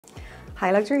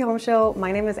Hi Luxury Home Show,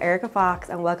 my name is Erika Fox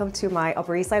and welcome to my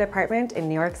Upper East Side apartment in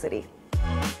New York City.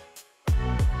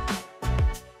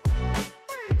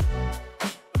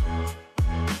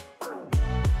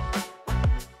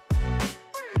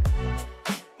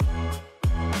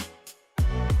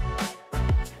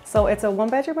 So it's a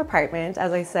one-bedroom apartment,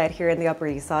 as I said, here in the Upper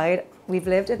East Side. We've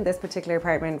lived in this particular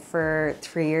apartment for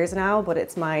 3 years now, but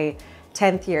it's my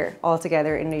 10th year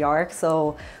altogether in New York.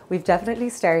 So we've definitely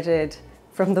started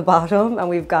from the bottom and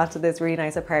we've got to this really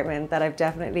nice apartment that I've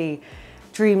definitely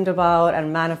dreamed about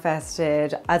and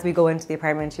manifested. As we go into the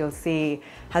apartment, you'll see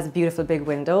has beautiful big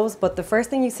windows. But the first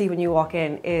thing you see when you walk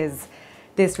in is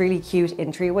this really cute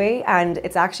entryway, and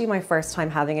it's actually my first time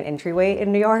having an entryway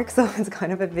in New York, so it's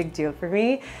kind of a big deal for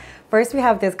me. First we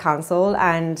have this console,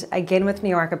 and again with New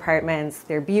York apartments,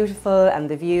 they're beautiful and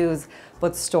the views,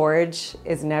 but storage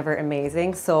is never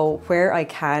amazing. So where I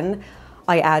can,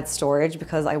 I add storage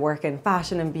because I work in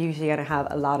fashion and beauty and I have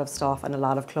a lot of stuff and a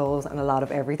lot of clothes and a lot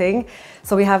of everything.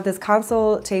 So we have this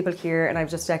console table here and I've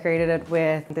just decorated it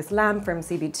with this lamp from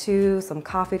CB2, some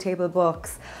coffee table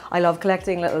books. I love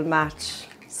collecting little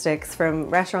matchsticks from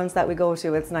restaurants that we go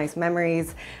to. It's nice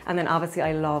memories. And then obviously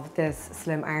I love this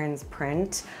Slim Irons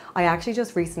print. I actually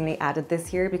just recently added this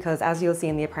here because as you'll see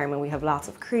in the apartment, we have lots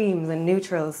of creams and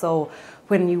neutrals. So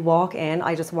when you walk in,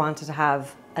 I just wanted to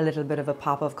have a little bit of a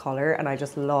pop of color, and I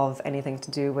just love anything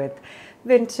to do with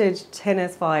vintage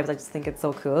tennis vibes. I just think it's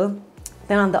so cool.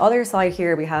 Then on the other side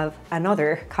here, we have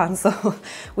another console.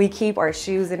 We keep our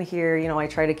shoes in here. You know, I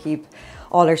try to keep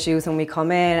all our shoes when we come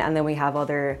in, and then we have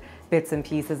other bits and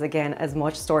pieces. Again, as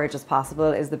much storage as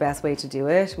possible is the best way to do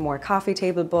it. More coffee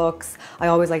table books. I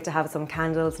always like to have some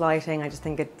candles lighting. I just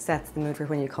think it sets the mood for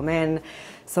when you come in.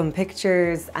 Some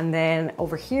pictures, and then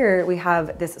over here we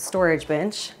have this storage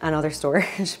bench, another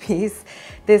storage piece.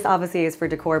 This obviously is for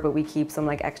decor, but we keep some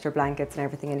like extra blankets and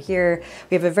everything in here.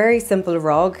 We have a very simple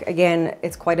rug. Again,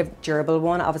 it's quite a durable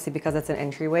one, obviously because it's an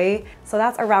entryway. So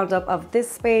that's a roundup of this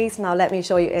space. Now let me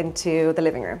show you into the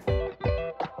living room.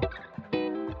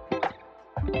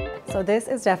 So this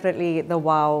is definitely the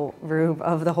wow room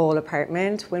of the whole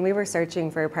apartment. When we were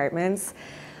searching for apartments,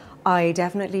 I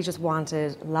definitely just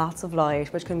wanted lots of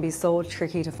light, which can be so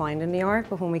tricky to find in New York.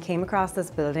 But when we came across this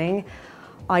building,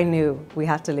 I knew we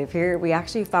had to live here. We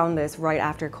actually found this right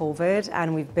after COVID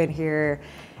and we've been here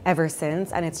ever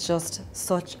since, and it's just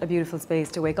such a beautiful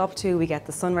space to wake up to. We get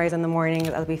the sunrise in the morning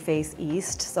as we face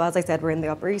east. So as I said, we're in the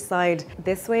Upper East Side.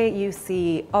 This way you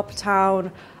see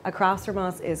Uptown, across from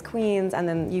us is Queens, and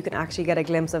then you can actually get a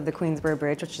glimpse of the Queensboro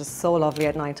Bridge, which is so lovely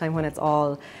at nighttime when it's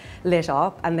all lit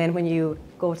up. And then when you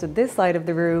go to this side of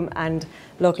the room and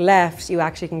look left, you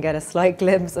actually can get a slight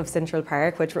glimpse of Central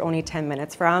Park, which we're only 10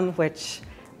 minutes from, which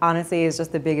honestly is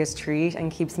just the biggest treat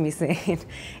and keeps me sane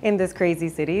in this crazy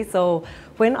city. So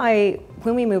when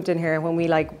we moved in here, when we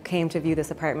came to view this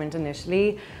apartment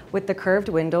initially, with the curved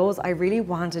windows, I really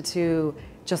wanted to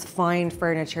just find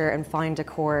furniture and find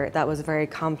decor that was very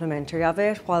complimentary of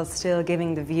it while still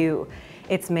giving the view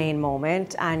its main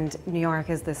moment. And New York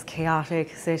is this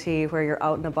chaotic city where you're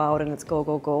out and about and it's go,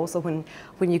 go, go. So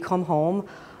when you come home,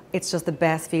 it's just the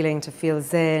best feeling to feel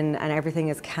zen and everything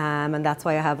is calm, and that's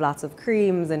why I have lots of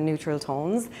creams and neutral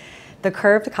tones. The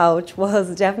curved couch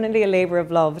was definitely a labor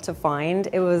of love to find.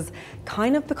 It was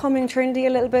kind of becoming trendy a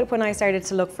little bit when I started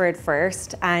to look for it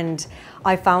first, and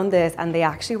I found this and they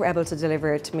actually were able to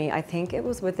deliver it to me. I think it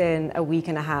was within a week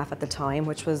and a half at the time,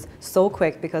 which was so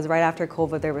quick because right after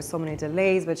COVID there were so many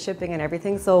delays with shipping and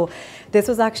everything. So this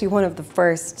was actually one of the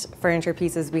first furniture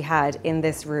pieces we had in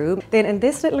this room. Then in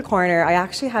this little corner, I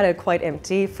actually had it quite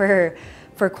empty for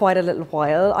quite a little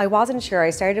while. I wasn't sure.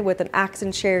 I started with an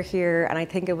accent chair here and I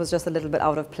think it was just a little bit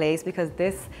out of place because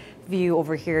this view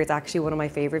over here is actually one of my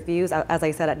favorite views. As I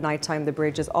said, at nighttime the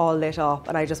bridge is all lit up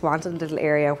and I just wanted a little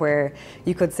area where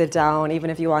you could sit down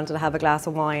even if you wanted to have a glass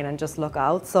of wine and just look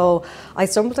out. So I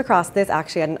stumbled across this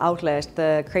actually at an outlet,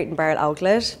 the Crate and Barrel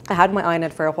outlet. I had my eye on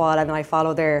it for a while and I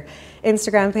followed their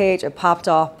Instagram page. It popped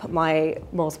up. My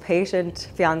most patient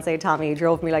fiance Tommy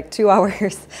drove me like 2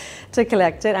 hours to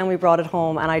collect it and we brought it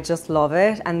home and I just love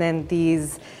it. And then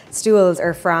these stools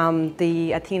are from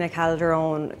the Athena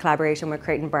Calderon collaboration with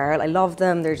Crate and Barrel. I love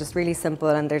them. They're just really simple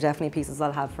and they're definitely pieces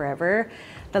I'll have forever.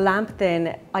 The lamp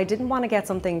then, I didn't want to get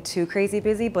something too crazy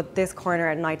busy, but this corner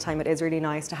at nighttime it is really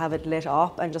nice to have it lit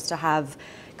up and just to have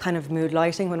kind of mood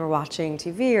lighting when we're watching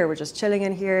TV or we're just chilling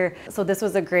in here. So this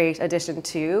was a great addition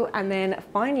too. And then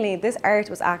finally, this art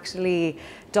was actually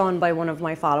done by one of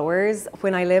my followers.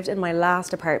 When I lived in my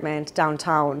last apartment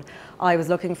downtown, I was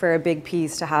looking for a big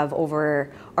piece to have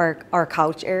over our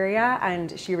couch area,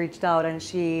 and she reached out and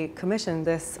she commissioned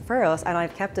this for us, and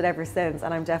I've kept it ever since,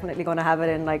 and I'm definitely going to have it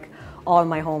in like all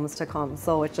my homes to come.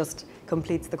 So it just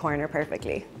completes the corner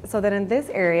perfectly. So then in this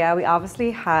area, we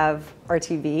obviously have our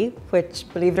TV, which,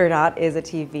 believe it or not, is a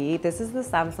TV. This is the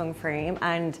Samsung frame,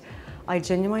 and I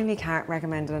genuinely can't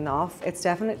recommend it enough. It's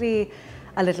definitely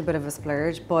a little bit of a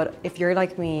splurge, but if you're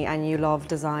like me and you love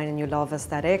design and you love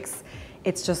aesthetics,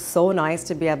 it's just so nice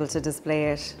to be able to display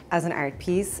it as an art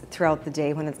piece throughout the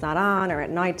day when it's not on, or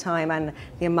at nighttime. And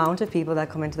the amount of people that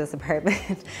come into this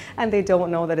apartment and they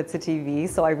don't know that it's a TV.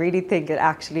 So I really think it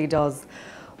actually does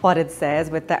what it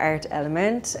says with the art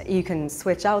element. You can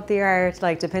switch out the art,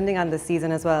 like depending on the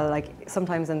season as well. Like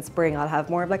sometimes in spring I'll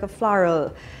have more of like a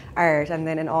floral art, and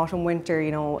then in autumn, winter,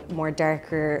 you know, more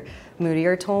darker,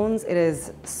 moodier tones. It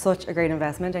is such a great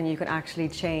investment, and you can actually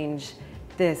change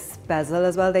this bezel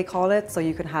as well, they call it. So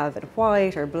you can have it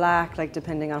white or black, like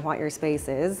depending on what your space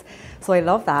is. So I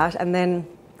love that. And then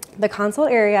the console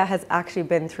area has actually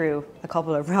been through a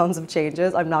couple of rounds of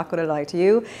changes, I'm not going to lie to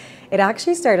you. It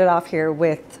actually started off here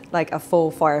with like a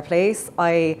faux fireplace.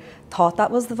 I thought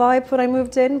that was the vibe when I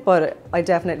moved in, but I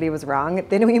definitely was wrong.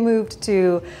 Then we moved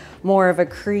to more of a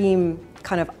cream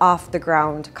kind of off the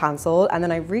ground console, and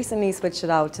then I recently switched it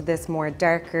out to this more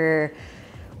darker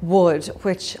wood,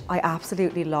 which I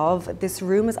absolutely love. This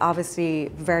room is obviously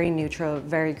very neutral,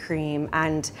 very cream,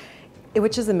 and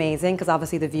which is amazing because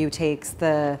obviously the view takes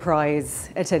the prize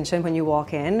attention when you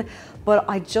walk in, but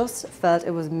I just felt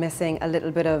it was missing a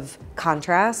little bit of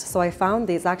contrast. So I found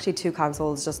these actually two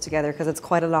consoles just together because it's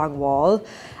quite a long wall,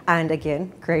 and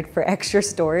again, great for extra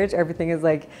storage. Everything is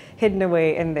like hidden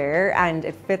away in there, and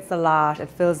it fits a lot. It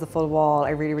fills the full wall. I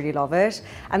really, really love it.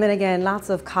 And then again, lots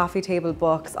of coffee table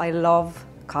books. I love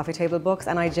coffee table books,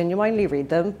 and I genuinely read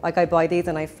them. Like I buy these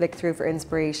and I flick through for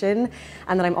inspiration,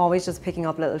 and then I'm always just picking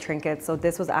up little trinkets. So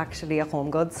this was actually a home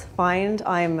goods find.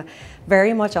 I'm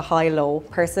very much a high-low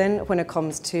person when it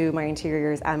comes to my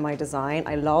interiors and my design.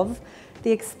 I love the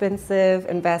expensive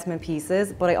investment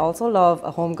pieces, but I also love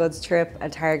a home goods trip, a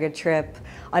Target trip.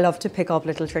 I love to pick up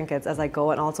little trinkets as I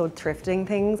go, and also thrifting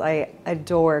things. I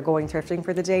adore going thrifting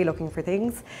for the day, looking for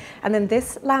things. And then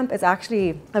this lamp is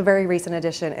actually a very recent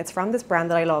addition. It's from this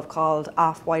brand that I love called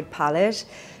Off-White Palette.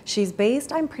 She's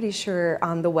based, I'm pretty sure,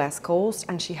 on the West Coast,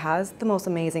 and she has the most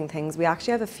amazing things. We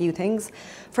actually have a few things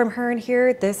from her in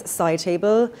here. This side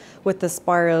table with the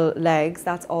spiral legs,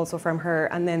 that's also from her.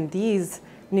 And then these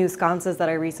new sconces that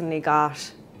I recently got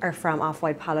are from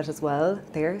Off-White Palette as well.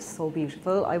 They're so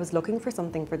beautiful. I was looking for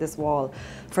something for this wall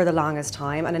for the longest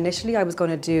time, and initially I was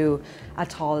going to do a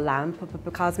tall lamp, but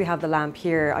because we have the lamp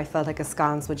here, I felt like a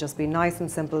sconce would just be nice and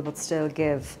simple but still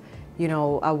give, you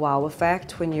know, a wow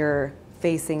effect when you're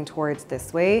facing towards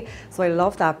this way. So I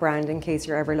love that brand in case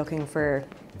you're ever looking for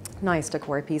nice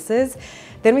decor pieces.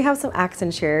 Then we have some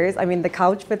accent chairs. I mean, the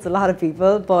couch fits a lot of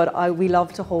people, but we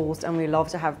love to host and we love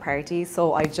to have parties.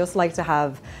 So I just like to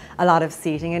have a lot of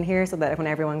seating in here so that when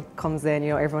everyone comes in, you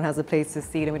know, everyone has a place to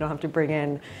seat and we don't have to bring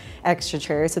in extra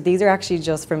chairs. So these are actually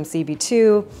just from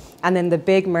CB2. And then the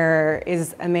big mirror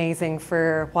is amazing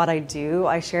for what I do.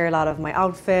 I share a lot of my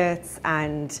outfits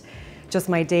and just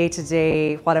my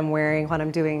day-to-day, what I'm wearing, what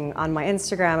I'm doing on my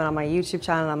Instagram and on my YouTube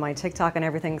channel, on my TikTok and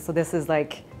everything. So this is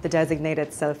like the designated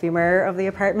selfie mirror of the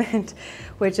apartment,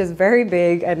 which is very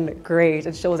big and great.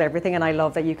 It shows everything, and I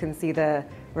love that you can see the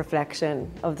reflection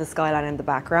of the skyline in the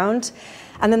background.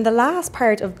 And then the last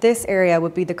part of this area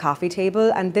would be the coffee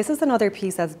table. And this is another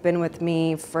piece that's been with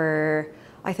me for,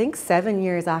 I think 7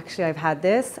 years actually I've had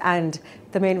this, and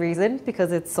the main reason,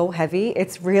 because it's so heavy,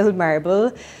 it's real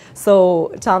marble.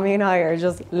 So Tommy and I are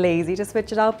just lazy to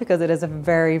switch it out because it is a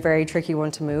very, very tricky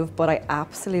one to move, but I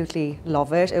absolutely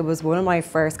love it. It was one of my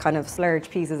first kind of splurge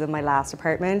pieces in my last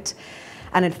apartment,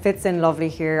 and it fits in lovely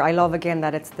here. I love again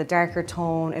that it's the darker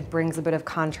tone. It brings a bit of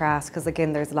contrast because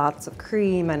again, there's lots of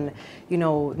cream and, you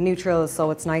know, neutrals.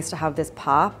 So it's nice to have this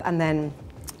pop. And then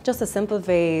just a simple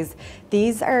vase.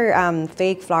 These are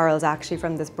fake florals actually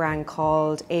from this brand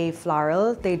called A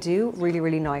Floral. They do really,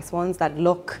 really nice ones that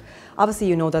look, obviously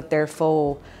you know that they're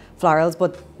faux florals,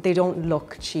 but they don't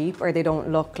look cheap or they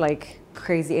don't look like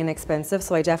crazy inexpensive.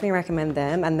 So I definitely recommend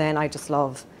them. And then I just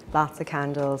love lots of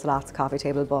candles, lots of coffee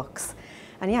table books.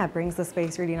 And yeah, it brings the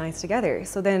space really nice together.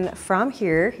 So then from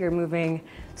here, you're moving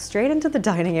straight into the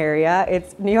dining area.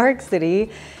 It's New York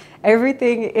City.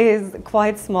 Everything is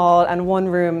quite small and one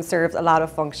room serves a lot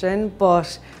of function,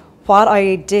 but what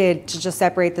I did to just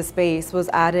separate the space was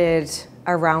added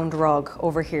a round rug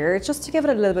over here just to give it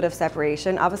a little bit of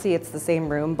separation. Obviously it's the same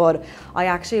room, but I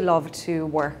actually love to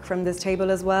work from this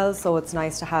table as well, so it's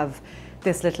nice to have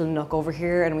this little nook over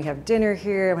here, and we have dinner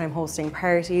here. When I'm hosting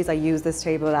parties, I use this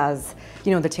table as,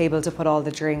 you know, the table to put all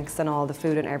the drinks and all the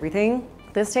food and everything.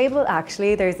 This table,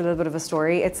 actually, there's a little bit of a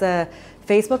story. It's a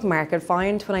Facebook market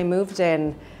find. When I moved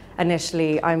in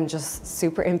initially, I'm just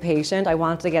super impatient. I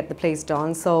wanted to get the place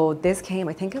done. So this came,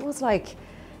 I think it was like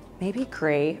maybe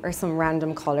grey or some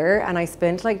random colour, and I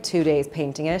spent like 2 days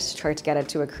painting it to try to get it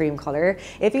to a cream colour.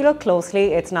 If you look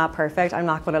closely, it's not perfect, I'm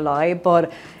not going to lie,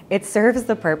 but it serves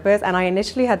the purpose. And I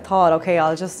initially had thought, okay,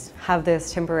 I'll just have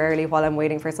this temporarily while I'm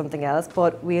waiting for something else,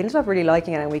 but we ended up really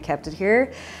liking it and we kept it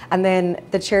here. And then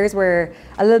the chairs were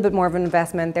a little bit more of an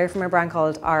investment. They're from a brand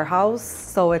called Our House,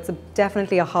 so it's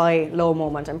definitely a high-low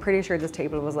moment. I'm pretty sure this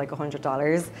table was like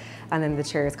 $100, and then the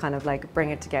chairs kind of like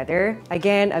bring it together.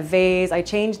 Again, a vase. I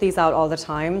change these out all the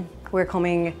time. We're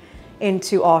coming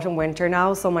into autumn winter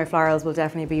now, so my florals will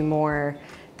definitely be more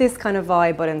this kind of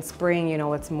vibe, but in spring, you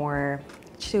know, it's more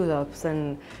tulips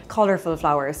and colorful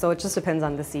flowers, so it just depends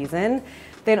on the season.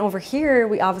 Then over here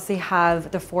we obviously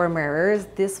have the 4 mirrors.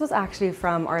 This was actually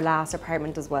from our last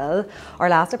apartment as well. Our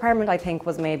last apartment, I think,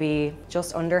 was maybe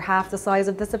just under half the size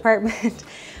of this apartment.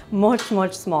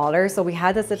 much smaller. So we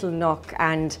had this little nook,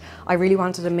 and I really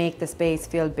wanted to make the space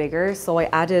feel bigger, so I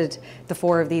added the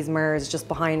 4 of these mirrors just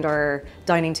behind our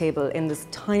dining table in this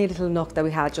tiny little nook that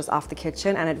we had just off the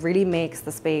kitchen, and it really makes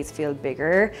the space feel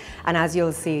bigger. And as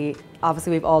you'll see,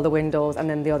 obviously we have all the windows, and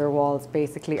then the other walls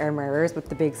basically are mirrors with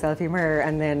the big selfie mirror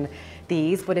and then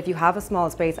these. But if you have a small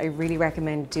space, I really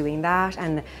recommend doing that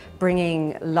and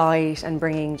bringing light and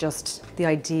bringing just the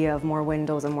idea of more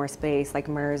windows and more space. Like,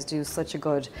 mirrors do such a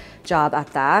good job at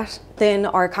that. Then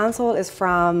our console is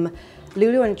from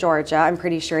Lulu in Georgia, I'm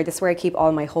pretty sure. This is where I keep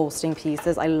all my hosting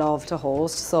pieces. I love to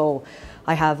host, so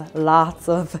I have lots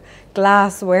of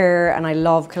glassware, and I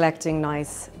love collecting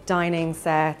nice dining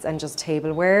sets and just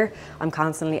tableware. I'm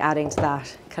constantly adding to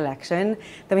that collection.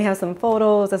 Then we have some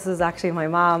photos. This is actually my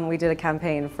mom. We did a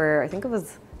campaign for, I think it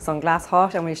was Sunglass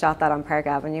Hut, and we shot that on Park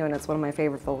Avenue, and it's one of my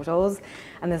favorite photos.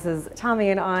 And this is Tommy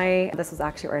and I. This was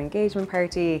actually our engagement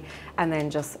party, and then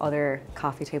just other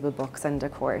coffee table books and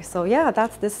decor. So yeah,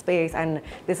 that's this space, and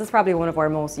this is probably one of our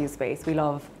most used space. We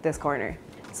love this corner.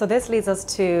 So this leads us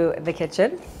to the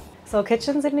kitchen. So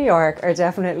kitchens in New York are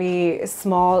definitely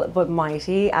small but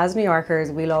mighty. As New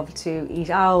Yorkers, we love to eat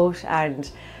out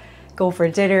and go for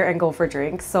dinner and go for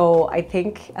drinks. So I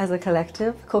think as a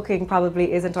collective, cooking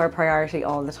probably isn't our priority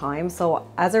all the time. So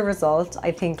as a result,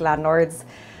 I think landlords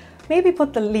maybe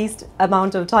put the least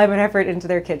amount of time and effort into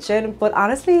their kitchen. But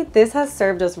honestly, this has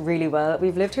served us really well.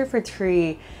 We've lived here for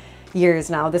 3 years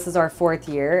now. This is our 4th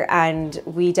year, and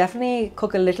we definitely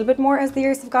cook a little bit more as the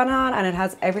years have gone on, and it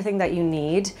has everything that you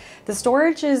need. The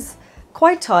storage is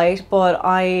quite tight, but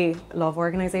I love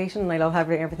organization and I love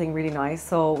having everything really nice.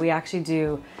 So we actually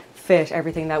do fit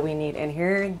everything that we need in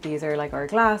here. These are like our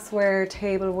glassware,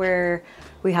 tableware.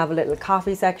 We have a little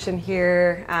coffee section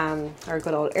here, our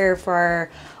good old air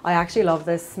fryer. I actually love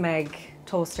this Smeg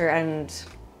toaster and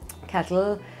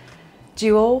kettle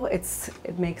duo.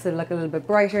 It makes it look a little bit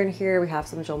brighter in here. We have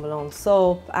some Jo Malone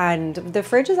soap, and the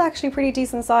fridge is actually pretty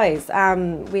decent size.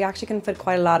 We actually can fit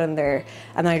quite a lot in there,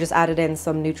 and then I just added in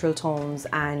some neutral tones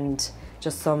and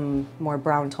just some more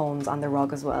brown tones on the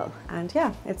rug as well. And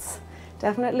yeah, it's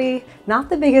definitely not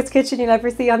the biggest kitchen you'll ever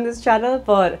see on this channel,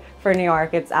 but for New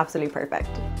York, it's absolutely perfect.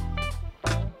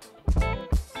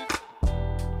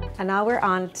 And now we're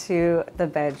on to the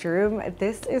bedroom.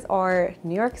 This is our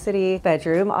New York City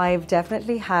bedroom. I've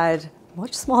definitely had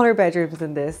much smaller bedrooms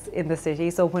than this in the city.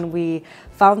 So when we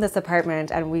found this apartment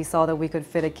and we saw that we could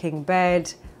fit a king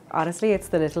bed, honestly, it's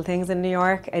the little things in New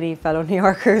York. Any fellow New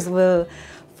Yorkers will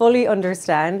fully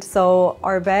understand. So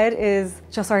our bed is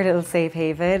just our little safe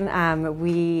haven.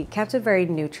 We kept it very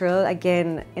neutral.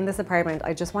 Again, in this apartment,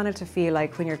 I just wanted to feel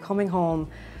like when you're coming home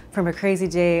from a crazy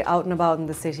day out and about in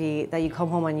the city, that you come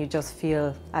home and you just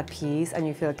feel at peace and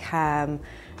you feel calm,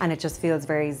 and it just feels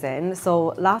very zen. So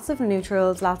lots of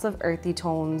neutrals, lots of earthy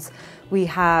tones. We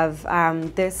have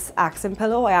this accent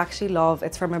pillow I actually love.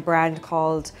 It's from a brand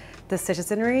called The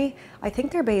Citizenry. I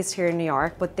think they're based here in New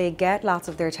York, but they get lots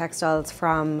of their textiles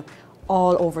from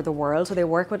all over the world. So they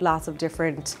work with lots of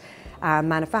different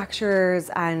manufacturers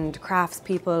and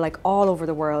craftspeople, like all over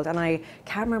the world. And I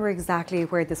can't remember exactly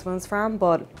where this one's from,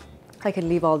 but I can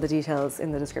leave all the details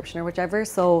in the description or whichever.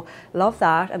 So love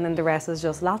that. And then the rest is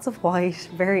just lots of white,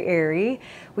 very airy.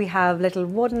 We have little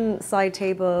wooden side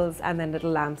tables and then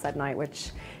little lamps at night, which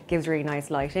gives really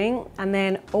nice lighting. And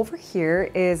then over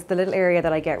here is the little area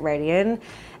that I get ready in.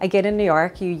 Again, in New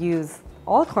York, you use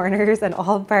all corners and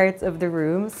all parts of the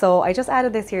room. So I just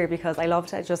added this here because I love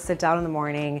to just sit down in the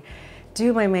morning,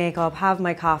 do my makeup, have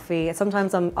my coffee.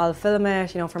 Sometimes I'll film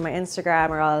it, you know, for my Instagram,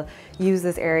 or I'll use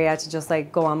this area to just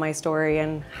like go on my story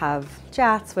and have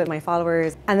chats with my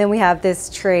followers. And then we have this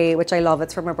tray, which I love.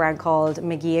 It's from a brand called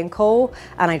McGee & Co.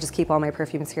 And I just keep all my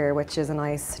perfumes here, which is a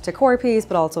nice decor piece,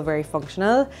 but also very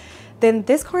functional. Then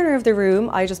this corner of the room,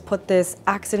 I just put this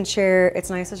accent chair. It's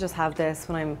nice to just have this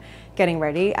when I'm getting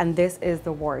ready. And this is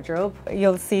the wardrobe.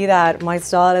 You'll see that my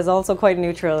style is also quite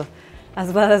neutral,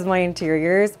 as well as my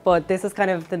interiors, but this is kind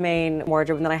of the main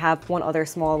wardrobe. And then I have one other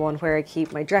small one where I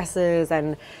keep my dresses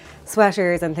and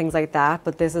sweaters and things like that,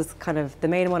 but this is kind of the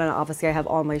main one, and obviously I have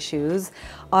all my shoes.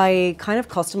 I kind of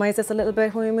customized this a little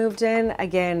bit when we moved in.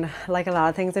 Again, like a lot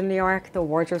of things in New York, the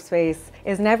wardrobe space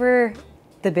is never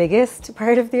the biggest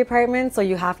part of the apartment, so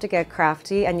you have to get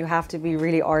crafty and you have to be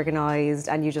really organized,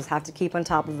 and you just have to keep on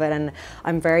top of it. And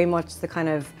I'm very much the kind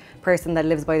of person that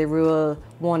lives by the rule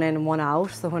one in, one out.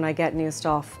 So when I get new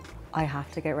stuff, I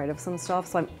have to get rid of some stuff,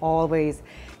 so I'm always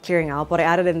clearing out. But I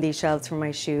added in these shelves for my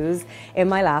shoes. In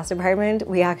my last apartment,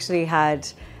 we actually had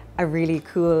a really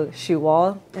cool shoe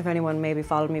wall. If anyone maybe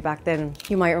followed me back then,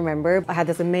 you might remember. I had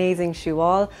this amazing shoe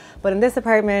wall, but in this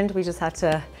apartment,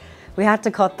 we had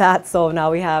to cut that, so now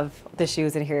we have the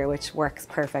shoes in here, which works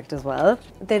perfect as well.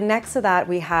 Then next to that,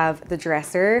 we have the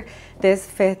dresser. This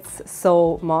fits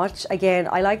so much. Again,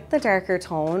 I like the darker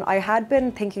tone. I had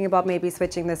been thinking about maybe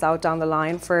switching this out down the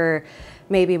line for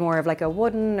maybe more of like a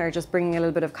wooden, or just bringing a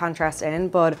little bit of contrast in,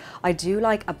 but I do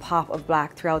like a pop of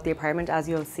black throughout the apartment, as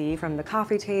you'll see from the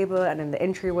coffee table and in the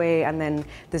entryway, and then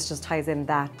this just ties in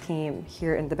that theme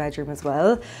here in the bedroom as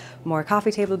well. More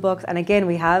coffee table books, and again,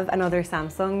 we have another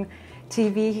Samsung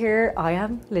TV here. I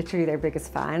am literally their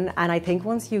biggest fan, and I think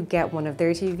once you get one of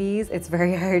their TVs, it's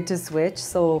very hard to switch.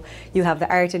 So you have the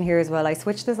art in here as well. I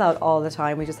switch this out all the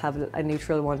time. We just have a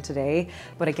neutral one today,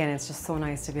 but again, it's just so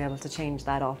nice to be able to change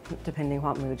that up depending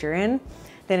what mood you're in.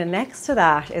 Then next to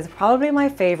that is probably my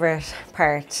favorite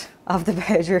part of the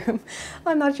bedroom.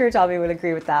 I'm not sure Tommy will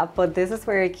agree with that, but this is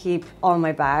where I keep all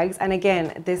my bags. And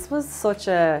again, this was such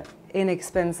a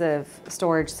inexpensive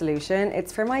storage solution.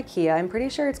 It's from IKEA. I'm pretty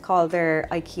sure it's called their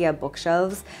IKEA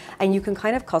bookshelves, and you can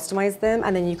kind of customize them,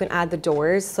 and then you can add the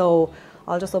doors. So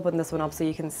I'll just open this one up so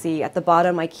you can see. At the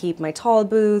bottom, I keep my tall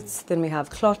boots, then we have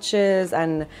clutches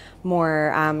and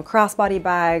more crossbody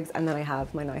bags, and then I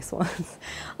have my nice ones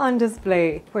on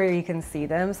display where you can see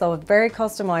them. So very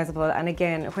customizable. And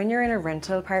again, when you're in a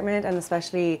rental apartment, and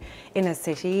especially in a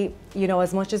city, you know,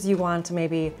 as much as you want to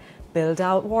maybe build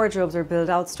out wardrobes or build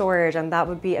out storage, and that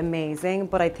would be amazing,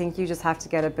 but I think you just have to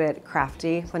get a bit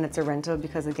crafty when it's a rental,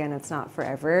 because again, it's not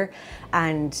forever,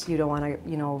 and you don't want to,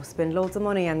 you know, spend loads of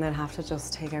money and then have to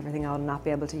just take everything out and not be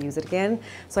able to use it again.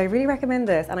 So I really recommend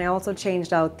this. And I also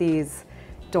changed out these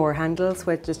door handles,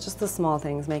 which is just the small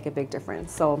things make a big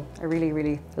difference. So I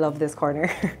really love this corner.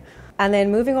 And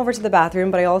then moving over to the bathroom,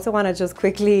 but I also want to just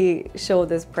quickly show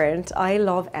this print. I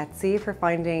love Etsy for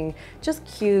finding just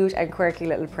cute and quirky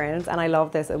little prints, and I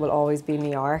love this. It will always be New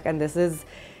York, and this is,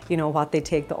 you know, what they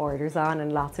take the orders on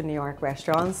in lots of New York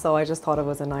restaurants. So I just thought it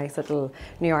was a nice little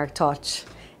New York touch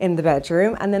in the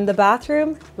bedroom. And then the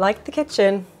bathroom, like the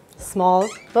kitchen, small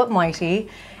but mighty.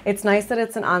 It's nice that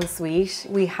it's an ensuite.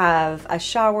 We have a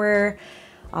shower,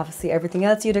 obviously everything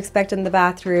else you'd expect in the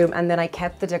bathroom, and then I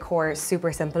kept the decor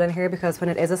super simple in here, because when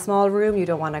it is a small room, you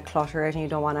don't want to clutter it and you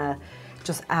don't want to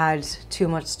just add too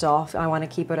much stuff. I want to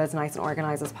keep it as nice and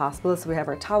organized as possible. So we have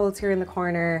our towels here in the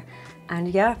corner, and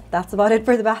yeah, that's about it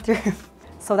for the bathroom.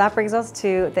 So that brings us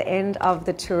to the end of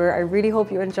the tour. I really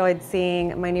hope you enjoyed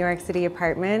seeing my New York City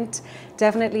apartment.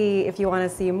 Definitely, if you want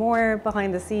to see more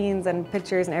behind the scenes and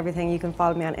pictures and everything, you can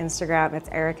follow me on Instagram. It's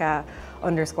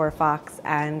Erika_Fox,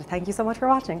 and thank you so much for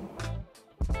watching.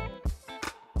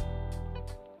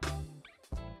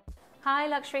 Hi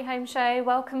Luxury Home Show,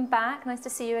 welcome back. Nice to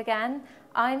see you again.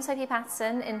 I'm Sophie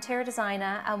Patterson, interior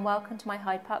designer, and welcome to my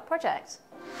Hyde Park project.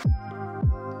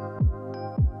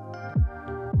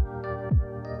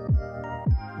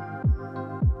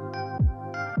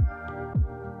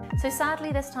 So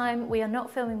sadly this time we are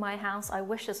not filming my house. I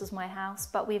wish this was my house,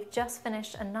 but we've just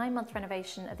finished a 9-month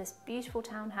renovation of this beautiful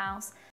townhouse